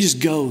need it. He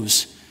just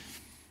goes.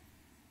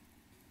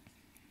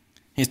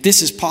 If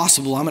this is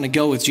possible, I'm going to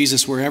go with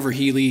Jesus wherever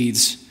he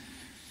leads.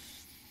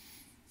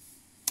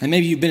 And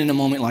maybe you've been in a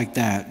moment like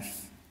that.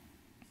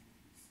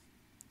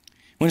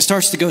 When it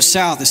starts to go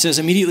south, it says,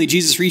 immediately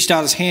Jesus reached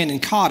out his hand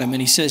and caught him.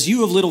 And he says,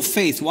 you of little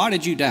faith, why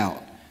did you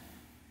doubt?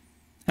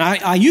 And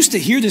I used to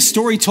hear this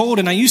story told,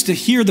 and I used to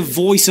hear the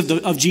voice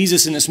of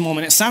Jesus in this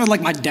moment. It sounded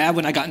like my dad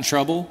when I got in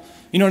trouble.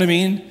 You know what I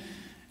mean?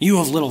 You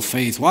have little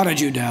faith. Why did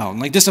you doubt? And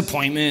like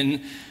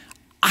disappointment.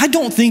 I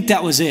don't think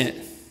that was it.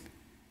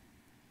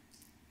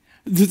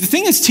 The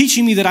thing that's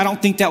teaching me that I don't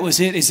think that was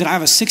it is that I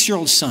have a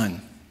 6-year-old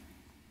son.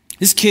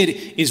 This kid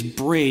is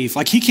brave.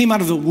 Like he came out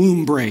of the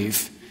womb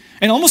brave.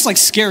 And almost like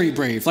scary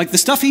brave. Like the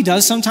stuff he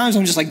does sometimes,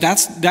 I'm just like,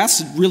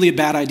 that's really a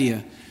bad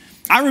idea.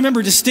 I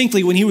remember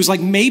distinctly when he was like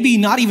maybe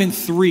not even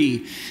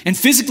 3 and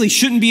physically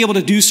shouldn't be able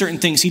to do certain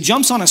things. He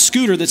jumps on a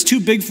scooter that's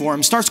too big for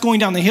him, starts going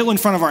down the hill in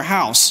front of our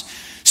house,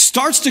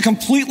 starts to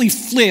completely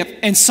flip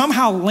and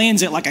somehow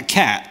lands it like a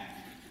cat.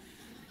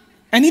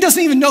 And he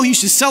doesn't even know he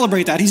should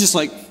celebrate that. He's just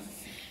like,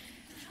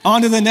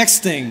 on to the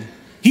next thing.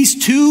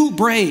 He's too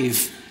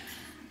brave,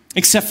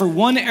 except for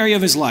one area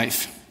of his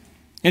life.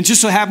 And it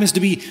just so happens to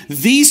be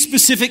the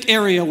specific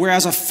area where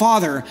as a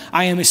father,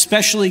 I am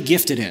especially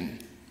gifted in.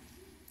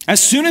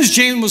 As soon as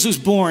James was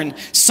born,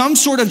 some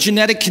sort of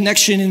genetic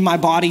connection in my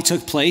body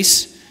took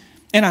place,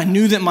 and I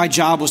knew that my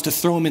job was to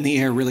throw him in the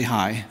air really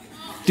high.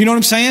 Do you know what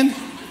I'm saying?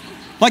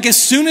 Like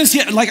as soon as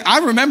I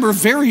remember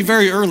very,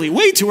 very early,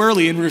 way too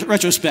early in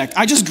retrospect,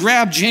 I just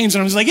grabbed James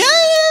and I was like,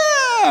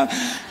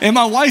 yeah! And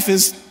my wife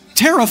is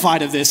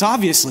terrified of this,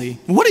 obviously.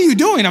 What are you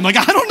doing? I'm like,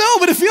 I don't know,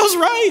 but it feels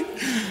right.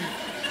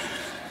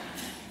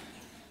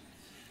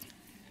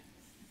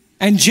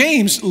 And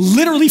James,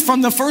 literally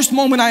from the first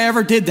moment I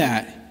ever did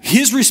that,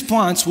 his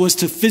response was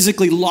to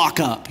physically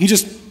lock up. He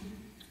just,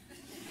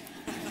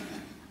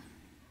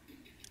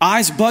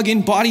 eyes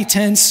bugging, body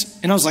tense.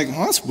 And I was like,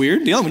 well, that's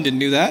weird. The other one didn't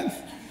do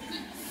that.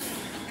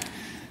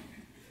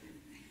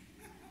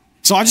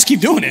 So I just keep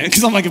doing it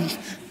because I'm like,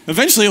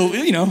 eventually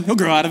he'll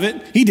grow out of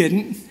it. He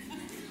didn't.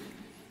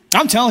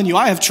 I'm telling you,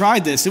 I have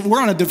tried this.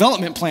 We're on a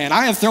development plan.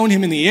 I have thrown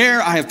him in the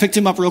air. I have picked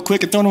him up real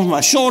quick and thrown him on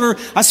my shoulder.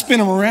 I spin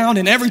him around,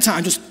 and every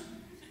time just...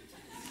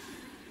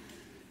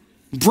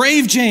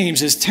 Brave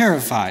James is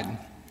terrified.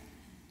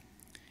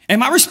 And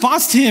my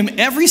response to him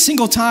every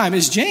single time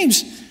is,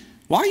 James,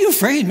 why are you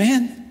afraid,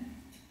 man?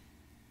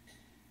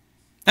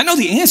 I know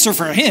the answer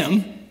for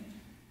him,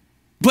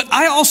 but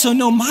I also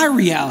know my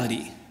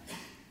reality.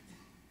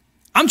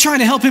 I'm trying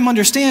to help him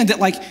understand that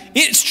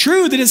it's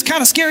true that it's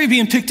kind of scary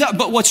being picked up,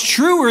 but what's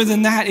truer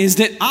than that is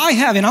that I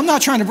have, and I'm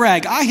not trying to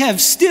brag, I have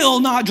still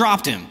not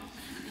dropped him.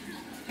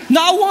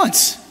 Not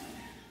once.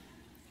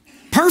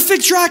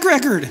 Perfect track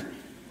record.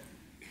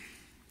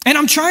 And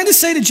I'm trying to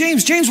say to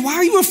James, why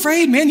are you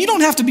afraid, man? You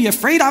don't have to be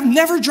afraid. I've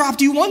never dropped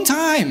you one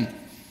time.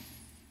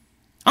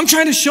 I'm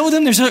trying to show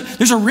them there's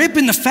a rip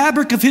in the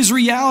fabric of his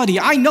reality.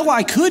 I know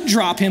I could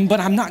drop him, but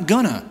I'm not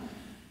gonna.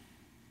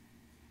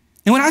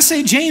 And when I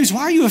say, James,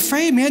 why are you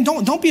afraid, man?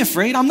 Don't be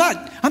afraid. I'm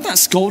not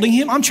scolding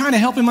him. I'm trying to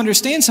help him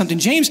understand something.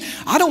 James,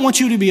 I don't want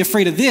you to be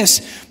afraid of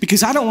this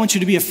because I don't want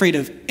you to be afraid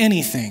of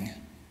anything.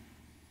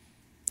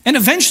 And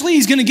eventually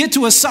he's going to get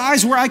to a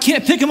size where I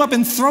can't pick him up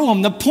and throw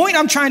him. The point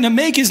I'm trying to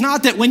make is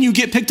not that when you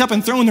get picked up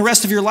and thrown the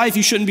rest of your life,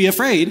 you shouldn't be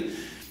afraid.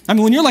 I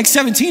mean, when you're like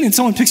 17 and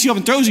someone picks you up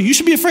and throws you, you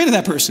should be afraid of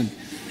that person.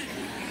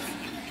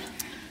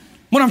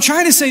 What I'm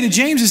trying to say to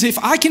James is if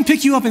I can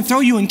pick you up and throw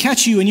you and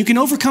catch you and you can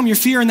overcome your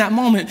fear in that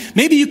moment,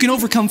 maybe you can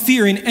overcome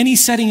fear in any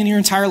setting in your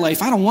entire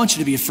life. I don't want you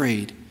to be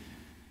afraid.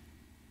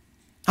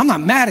 I'm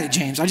not mad at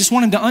James. I just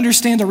want him to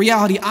understand the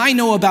reality I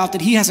know about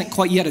that he hasn't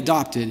quite yet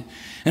adopted.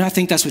 And I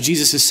think that's what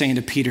Jesus is saying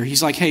to Peter.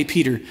 He's like, hey,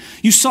 Peter,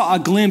 you saw a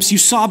glimpse. You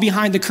saw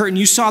behind the curtain.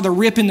 You saw the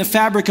rip in the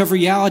fabric of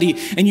reality.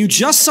 And you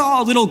just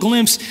saw a little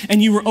glimpse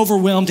and you were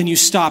overwhelmed and you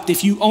stopped.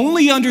 If you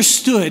only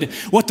understood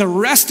what the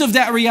rest of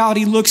that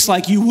reality looks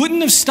like, you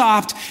wouldn't have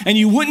stopped and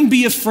you wouldn't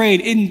be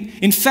afraid.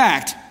 In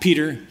fact,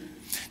 Peter,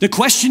 the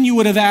question you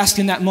would have asked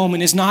in that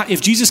moment is not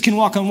if Jesus can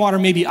walk on water,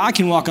 maybe I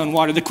can walk on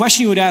water. The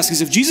question you would ask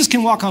is if Jesus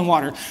can walk on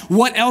water,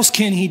 what else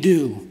can he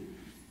do?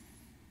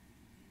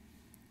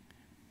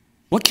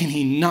 What can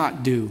he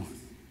not do?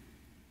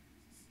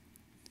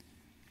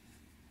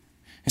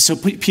 And so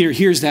Peter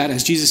hears that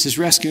as Jesus is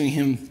rescuing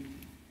him.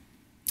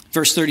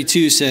 Verse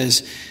 32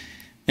 says,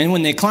 and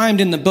when they climbed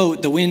in the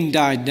boat, the wind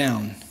died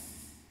down.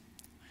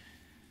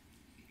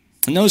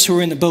 And those who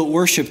were in the boat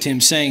worshiped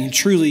him, saying,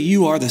 "Truly,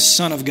 you are the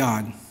Son of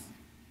God."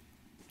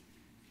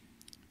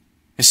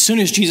 As soon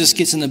as Jesus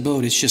gets in the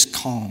boat, it's just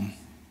calm.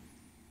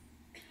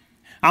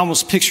 I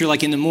almost picture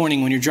like in the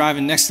morning when you're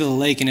driving next to the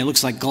lake and it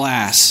looks like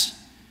glass,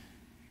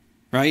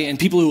 right? And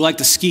people who like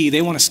to ski,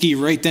 they want to ski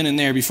right then and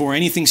there before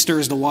anything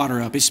stirs the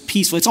water up. It's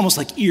peaceful. It's almost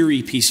like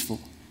eerie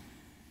peaceful.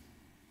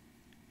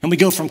 And we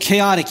go from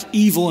chaotic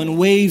evil and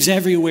waves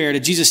everywhere to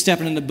Jesus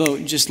stepping in the boat,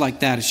 and just like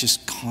that, it's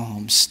just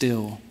calm,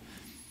 still.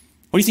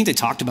 What do you think they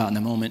talked about in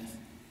that moment?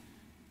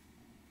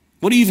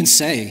 What do you even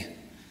say?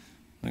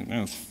 Like,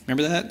 oh,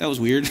 remember that? That was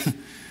weird.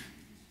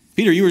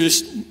 Peter, you were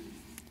just...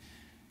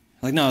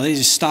 Like, no, they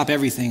just stop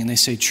everything and they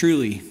say,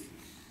 "Truly,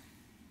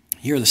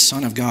 you're the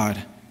Son of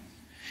God."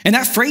 And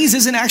that phrase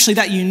isn't actually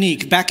that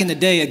unique. Back in the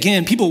day,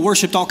 again, people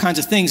worshiped all kinds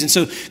of things. And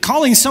so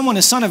calling someone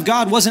a son of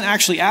God wasn't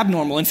actually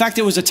abnormal. In fact,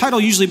 it was a title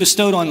usually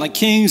bestowed on like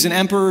kings and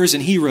emperors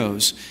and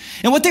heroes.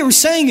 And what they were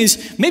saying is,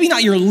 maybe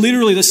not you're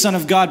literally the Son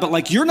of God, but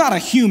like you're not a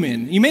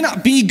human. You may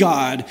not be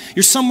God.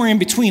 You're somewhere in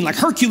between. Like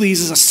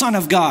Hercules is a son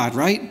of God,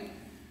 right?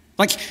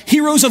 Like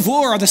heroes of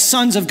war are the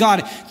sons of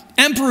God.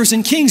 Emperors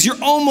and kings, you're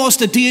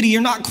almost a deity.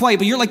 You're not quite,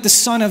 but you're like the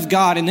Son of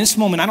God. In this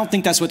moment, I don't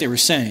think that's what they were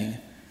saying.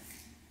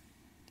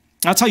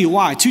 I'll tell you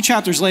why. 2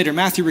 chapters later,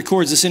 Matthew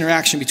records this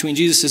interaction between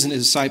Jesus and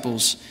his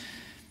disciples.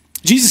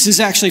 Jesus is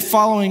actually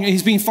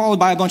he's being followed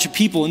by a bunch of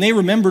people, and they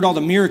remembered all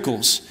the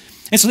miracles.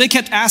 And so they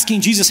kept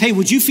asking Jesus, "Hey,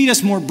 would you feed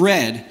us more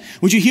bread?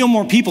 Would you heal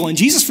more people?" And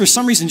Jesus, for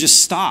some reason,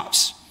 just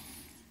stops.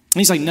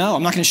 And he's like, "No,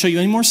 I'm not going to show you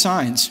any more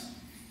signs."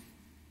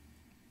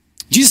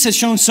 Jesus had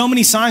shown so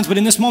many signs, but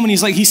in this moment,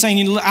 he's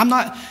saying, I'm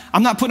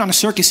not putting on a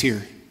circus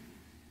here.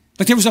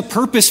 Like there was a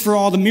purpose for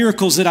all the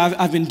miracles that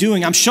I've been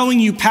doing. I'm showing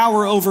you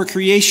power over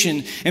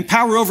creation and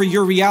power over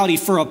your reality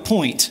for a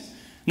point,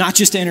 not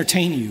just to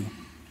entertain you.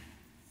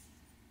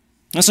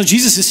 And so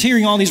Jesus is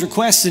hearing all these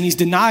requests and he's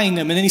denying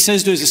them. And then he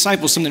says to his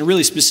disciples something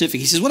really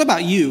specific. He says, "What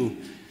about you?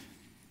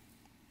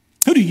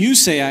 Who do you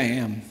say I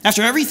am?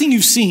 After everything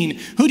you've seen,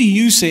 who do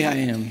you say I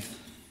am?"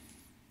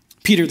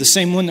 Peter, the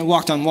same one that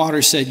walked on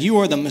water, said, "You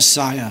are the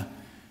Messiah,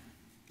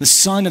 the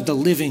Son of the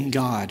living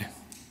God.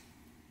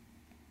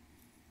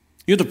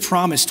 You're the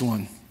promised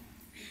one.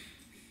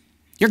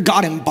 You're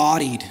God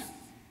embodied.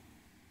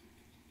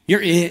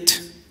 You're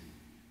it."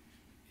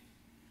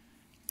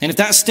 And if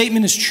that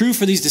statement is true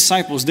for these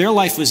disciples, their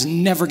life was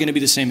never going to be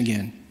the same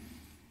again.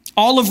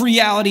 All of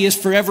reality is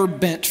forever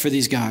bent for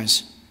these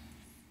guys.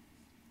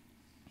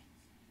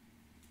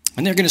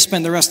 And they're going to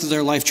spend the rest of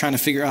their life trying to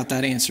figure out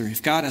that answer.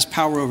 If God has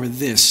power over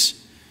this,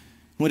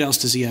 what else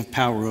does he have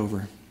power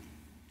over?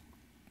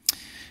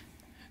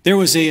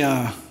 There's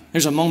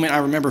a moment I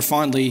remember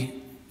fondly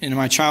in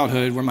my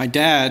childhood where my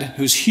dad,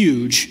 who's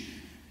huge,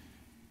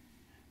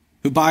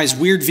 who buys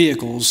weird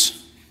vehicles,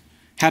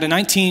 had a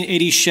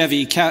 1980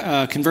 Chevy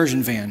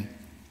conversion van.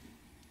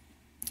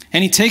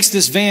 And he takes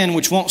this van,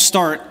 which won't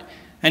start,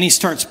 and he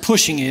starts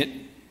pushing it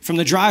from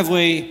the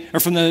driveway,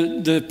 or from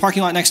the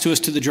parking lot next to us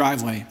to the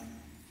driveway.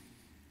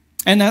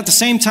 And at the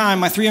same time,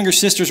 my 3 younger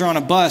sisters are on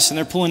a bus and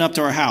they're pulling up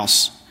to our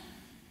house.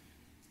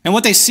 And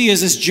what they see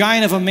is this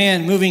giant of a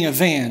man moving a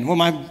van. What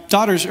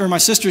my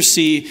sisters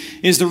see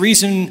is the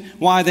reason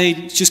why they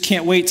just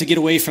can't wait to get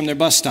away from their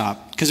bus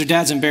stop, because their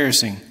dad's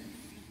embarrassing.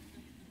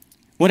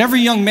 Whatever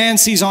young man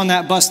sees on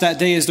that bus that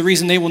day is the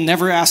reason they will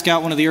never ask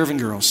out one of the Irvin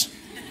girls.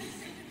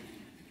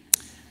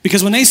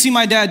 Because when they see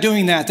my dad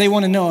doing that, they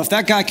want to know, if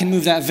that guy can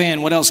move that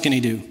van, what else can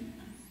he do?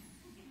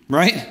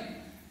 Right?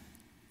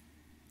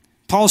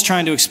 Paul's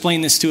trying to explain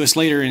this to us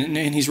later,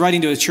 and he's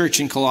writing to a church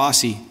in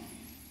Colossae.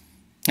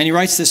 And he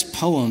writes this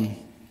poem.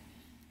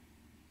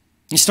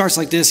 He starts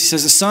like this. He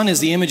says, "The Son is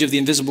the image of the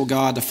invisible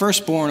God, the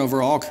firstborn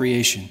over all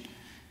creation.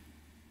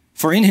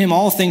 For in him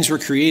all things were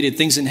created,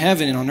 things in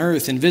heaven and on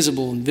earth,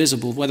 invisible and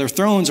visible, whether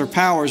thrones or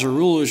powers or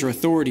rulers or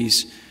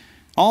authorities.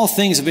 All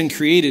things have been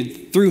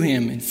created through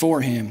him and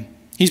for him.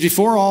 He's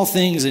before all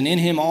things, and in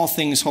him all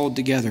things hold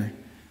together."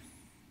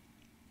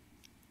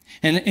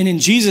 And in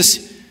Jesus,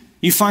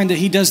 you find that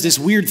he does this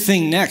weird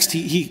thing next.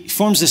 He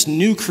forms this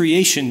new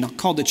creation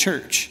called the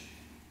church.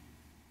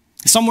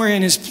 Somewhere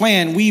in his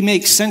plan, we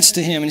make sense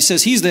to him. And he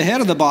says he's the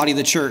head of the body,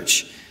 the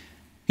church.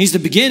 He's the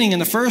beginning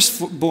and the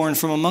firstborn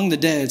from among the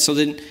dead, so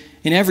that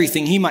in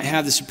everything he might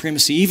have the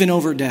supremacy, even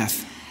over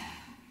death.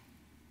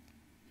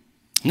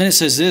 And then it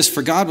says this,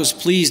 "For God was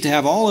pleased to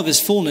have all of his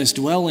fullness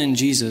dwell in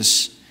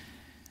Jesus,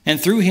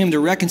 and through him to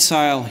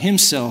reconcile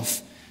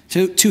himself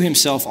to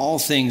himself all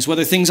things,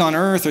 whether things on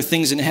earth or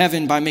things in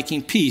heaven, by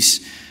making peace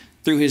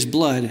through his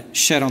blood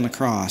shed on the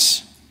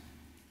cross."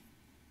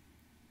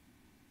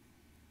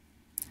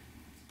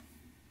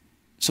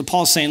 So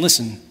Paul's saying,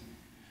 listen,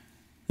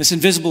 this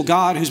invisible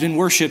God who's been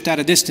worshipped at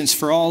a distance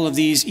for all of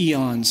these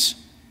eons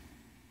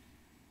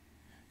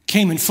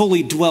came and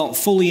fully dwelt,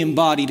 fully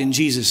embodied in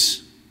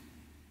Jesus.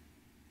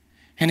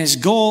 And his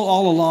goal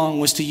all along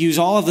was to use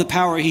all of the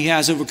power he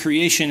has over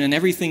creation and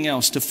everything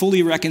else to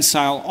fully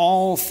reconcile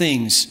all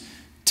things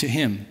to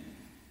him,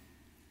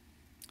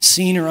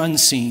 seen or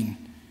unseen.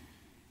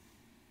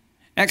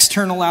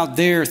 external out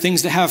there,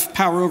 things that have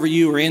power over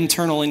you, or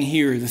internal in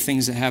here, the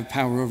things that have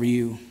power over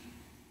you.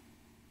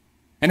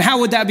 And how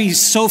would that be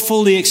so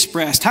fully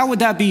expressed? How would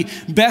that be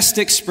best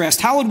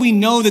expressed? How would we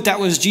know that that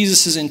was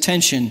Jesus'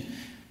 intention?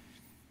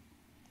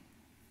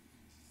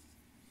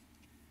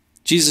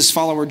 Jesus'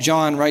 follower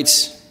John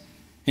writes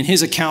in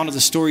his account of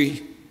the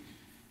story,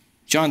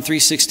 John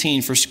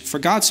 3:16, for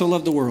God so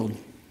loved the world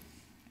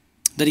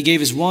that he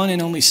gave his one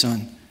and only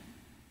Son,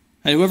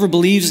 and whoever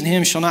believes in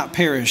him shall not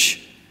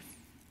perish,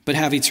 but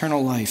have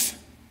eternal life.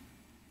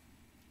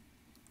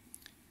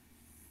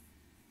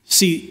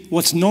 See,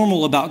 what's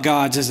normal about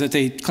gods is that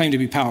they claim to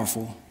be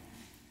powerful.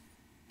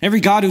 Every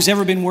god who's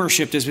ever been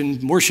worshipped has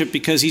been worshipped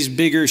because he's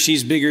bigger,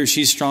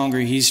 she's stronger,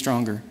 he's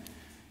stronger.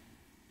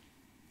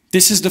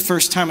 This is the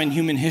first time in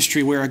human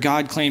history where a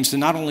god claims to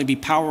not only be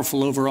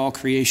powerful over all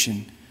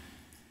creation,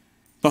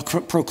 but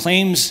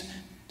proclaims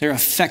their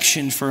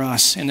affection for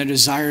us and their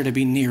desire to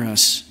be near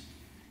us.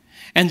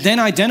 And then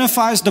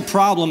identifies the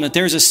problem that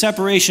there's a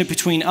separation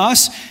between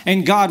us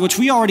and God, which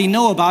we already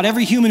know about.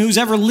 Every human who's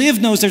ever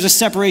lived knows there's a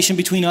separation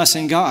between us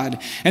and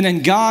God. And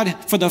then God,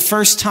 for the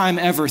first time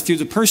ever, through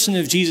the person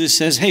of Jesus,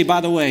 says, hey,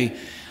 by the way,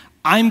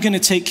 I'm going to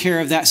take care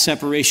of that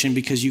separation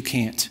because you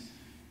can't.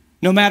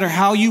 No matter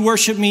how you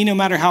worship me, no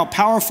matter how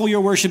powerful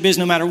your worship is,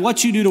 no matter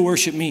what you do to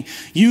worship me,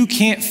 you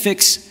can't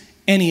fix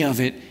any of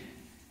it.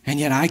 And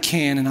yet I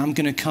can, and I'm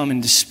going to come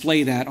and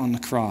display that on the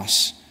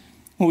cross.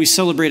 What we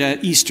celebrate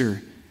at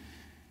Easter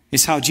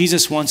is how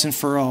Jesus once and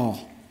for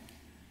all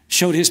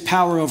showed his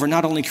power over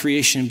not only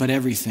creation, but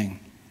everything,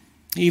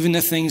 even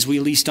the things we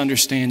least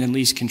understand and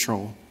least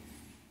control.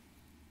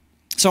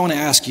 So I want to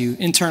ask you,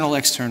 internal,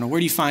 external, where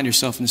do you find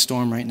yourself in the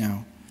storm right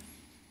now?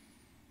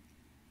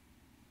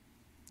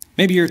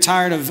 Maybe you're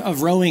tired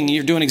of rowing.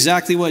 You're doing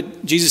exactly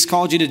what Jesus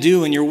called you to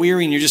do, and you're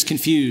weary and you're just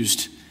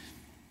confused.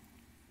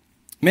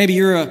 Maybe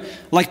you're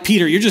like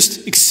Peter. You're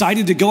just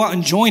excited to go out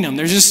and join him.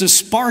 There's just a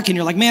spark, and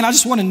you're like, man, I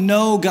just want to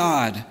know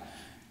God.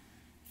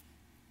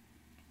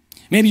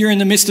 Maybe you're in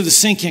the midst of the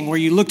sinking where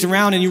you looked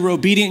around and you were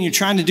obedient and you're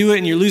trying to do it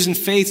and you're losing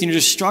faith and you're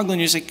just struggling.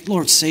 You're just like,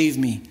 Lord, save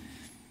me.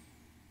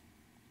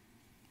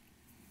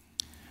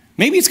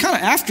 Maybe it's kind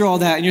of after all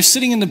that and you're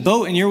sitting in the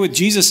boat and you're with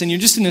Jesus and you're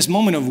just in this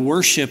moment of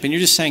worship and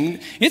you're just saying,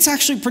 it's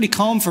actually pretty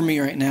calm for me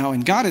right now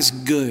and God is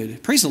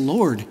good. Praise the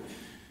Lord.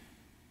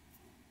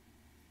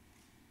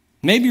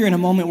 Maybe you're in a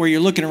moment where you're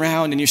looking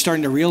around and you're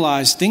starting to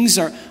realize things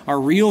are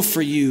real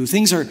for you.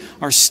 Things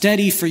are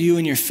steady for you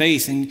in your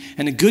faith.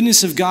 And the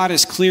goodness of God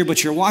is clear,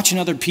 but you're watching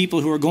other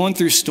people who are going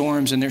through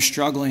storms and they're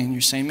struggling. And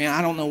you're saying, man,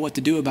 I don't know what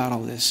to do about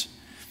all this.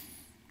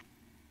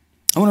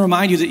 I want to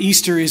remind you that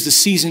Easter is the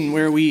season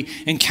where we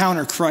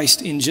encounter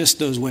Christ in just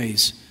those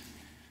ways.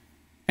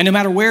 And no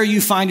matter where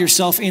you find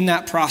yourself in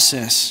that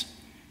process,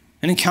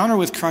 an encounter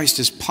with Christ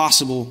is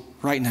possible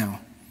right now.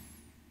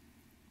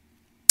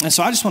 And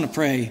so I just want to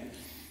pray.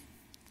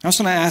 I just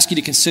want to ask you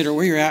to consider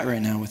where you're at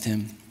right now with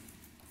him.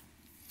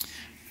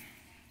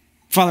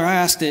 Father, I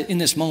ask that in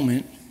this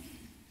moment,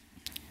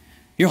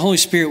 your Holy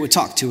Spirit would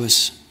talk to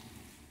us.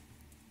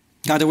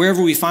 God, that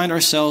wherever we find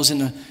ourselves in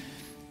the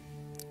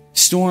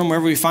storm,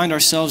 wherever we find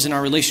ourselves in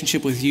our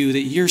relationship with you,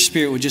 that your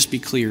Spirit would just be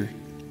clear.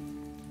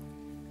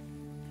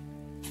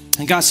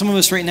 And God, some of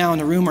us right now in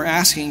the room are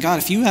asking, God,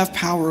 if you have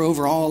power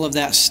over all of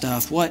that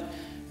stuff, what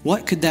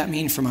could that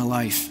mean for my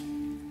life?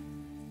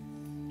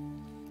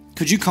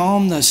 Could you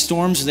calm the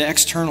storms of the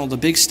external, the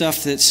big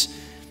stuff that's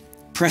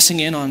pressing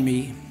in on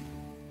me?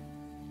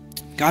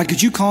 God,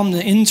 could you calm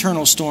the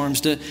internal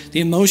storms, the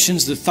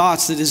emotions, the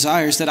thoughts, the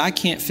desires that I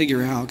can't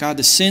figure out? God,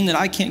 the sin that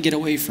I can't get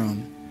away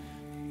from.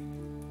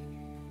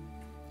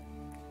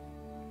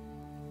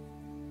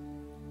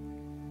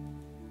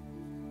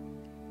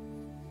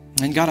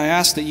 And God, I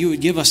ask that you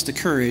would give us the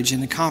courage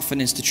and the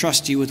confidence to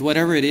trust you with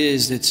whatever it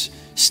is that's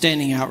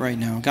standing out right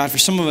now. God, for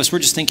some of us, we're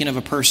just thinking of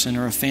a person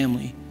or a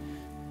family.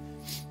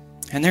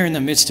 And they're in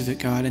the midst of it,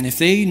 God. And if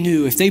they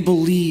knew, if they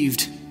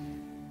believed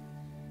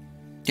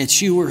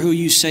that you were who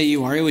you say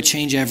you are, it would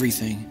change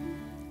everything.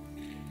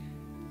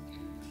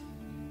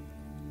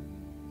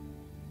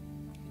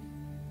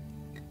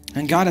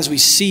 And God, as we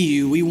see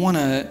you, we want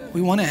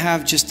to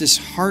have just this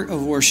heart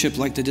of worship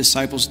like the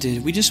disciples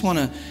did. We just want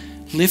to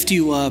lift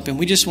you up, and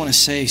we just want to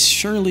say,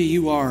 surely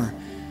you are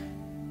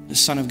the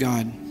Son of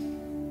God.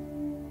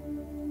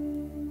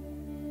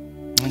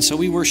 And so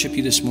we worship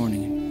you this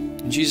morning.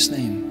 In Jesus'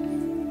 name.